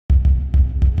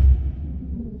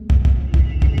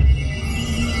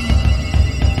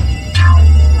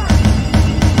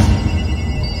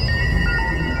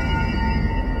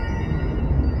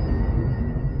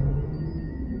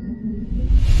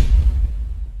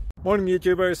Morning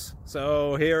YouTubers.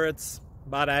 So here it's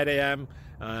about 8 a.m.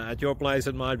 At your place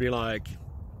it might be like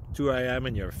 2 a.m.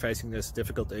 and you're facing this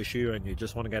difficult issue and you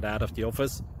just want to get out of the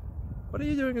office. What are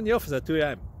you doing in the office at 2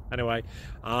 a.m.? Anyway,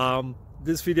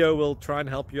 this video will try and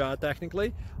help you out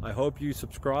technically. I hope you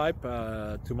subscribe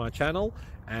to my channel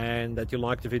and that you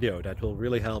like the video. That will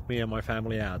really help me and my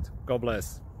family out. God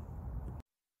bless.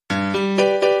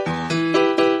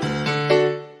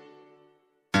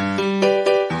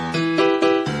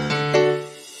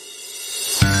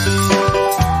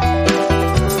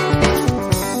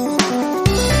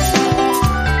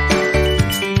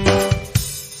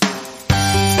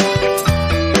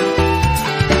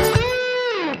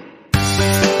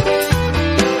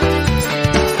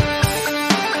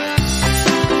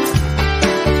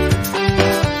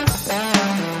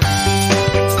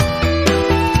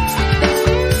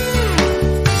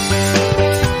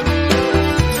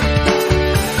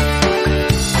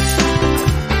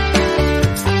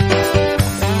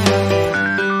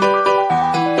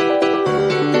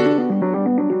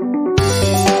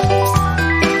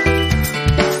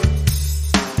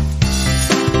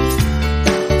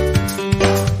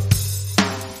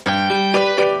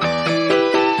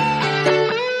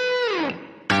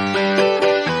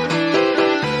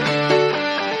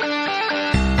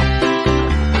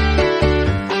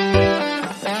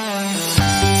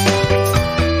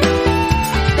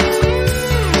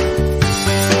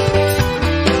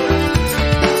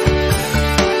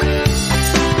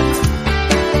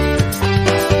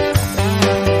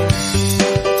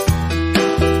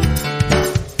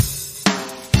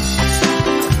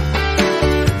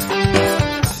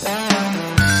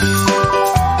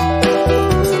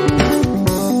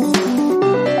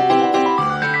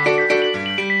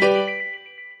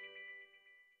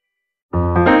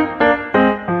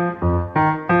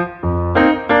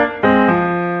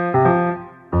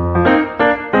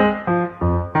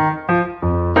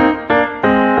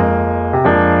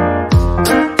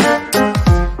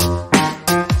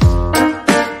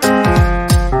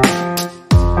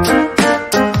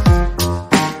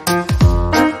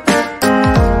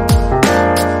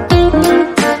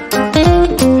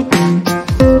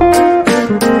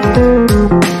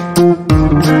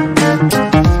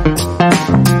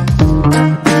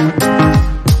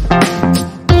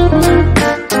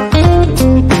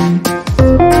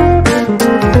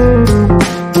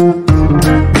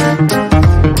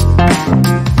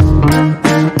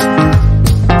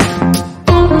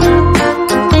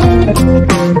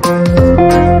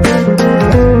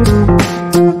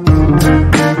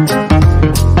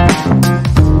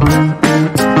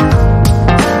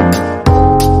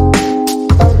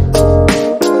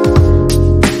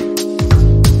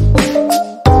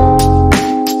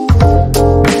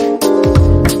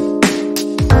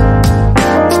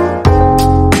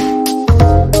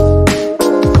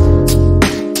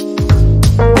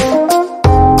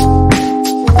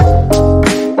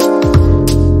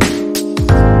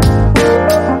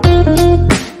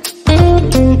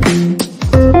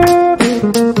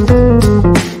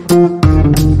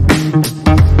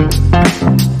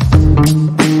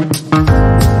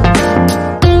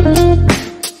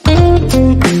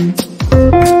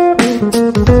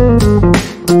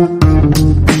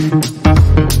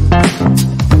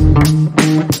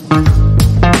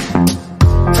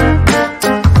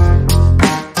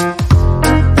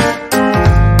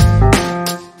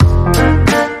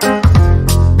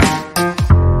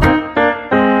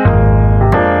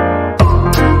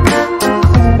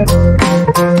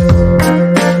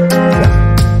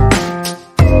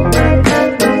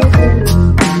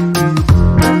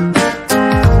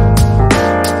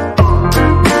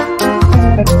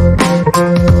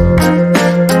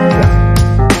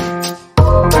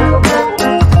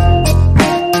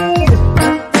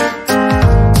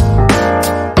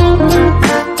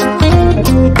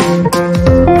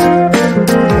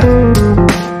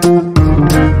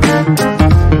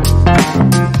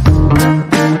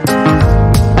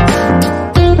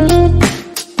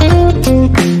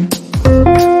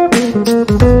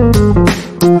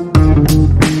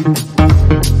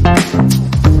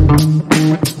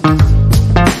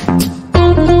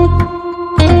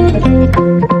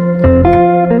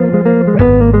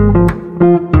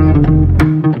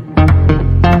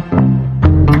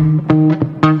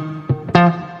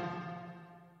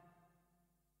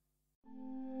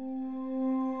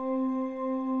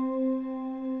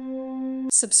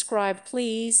 Subscribe,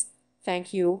 please.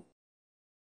 Thank you.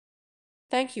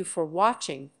 Thank you for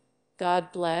watching.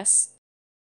 God bless.